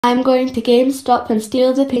I'm going to GameStop and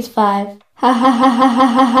steal the PS5. Ha ha ha ha ha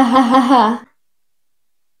ha ha ha ha.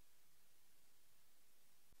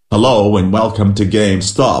 Hello and welcome to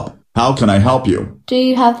GameStop. How can I help you? Do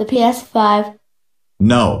you have the PS5?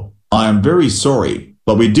 No, I am very sorry,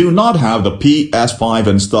 but we do not have the PS5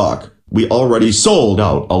 in stock. We already sold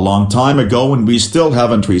out a long time ago and we still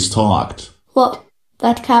haven't restocked. What?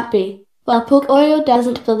 That can't be. Well, Pocoyo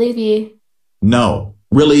doesn't believe you. No,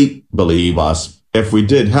 really, believe us. If we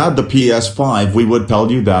did have the PS5 we would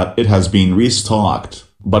tell you that it has been restocked.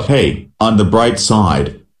 But hey, on the bright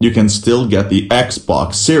side, you can still get the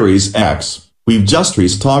Xbox Series X. We've just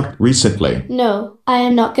restocked recently. No, I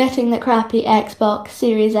am not getting the crappy Xbox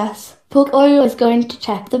Series S. Pocoyo is going to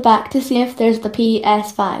check the back to see if there's the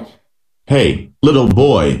PS5. Hey, little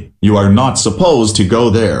boy, you are not supposed to go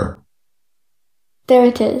there. There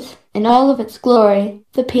it is, in all of its glory,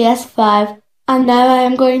 the PS5. And now I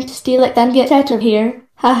am going to steal it and get out of here.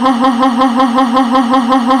 Ha ha ha ha ha ha ha ha ha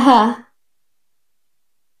ha ha ha.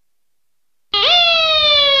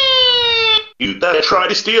 You dare try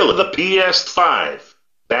to steal the PS5.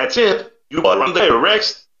 That's it. You are under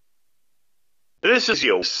arrest. This is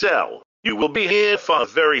your cell. You will be here for a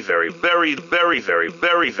very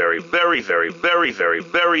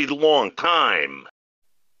long time.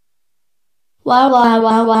 Wow wow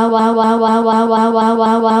wow wow wow wow wow wow wow wow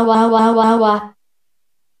wow wow wow wow wow wow.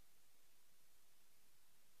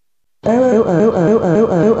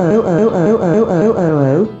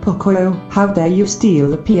 Pocoyo, how dare you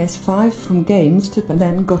steal the PS5 from GameStop and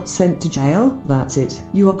then got sent to jail? That's it.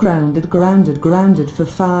 You are grounded for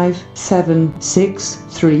 5, 7, 6,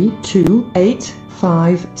 3, 2, 8,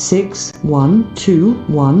 5, 6, 1, 2,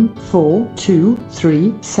 1, 4, 2,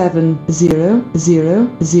 3, 7, 0,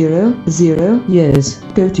 0, 0, 0 years.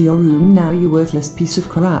 Go to your room now, you worthless piece of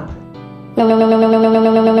crap.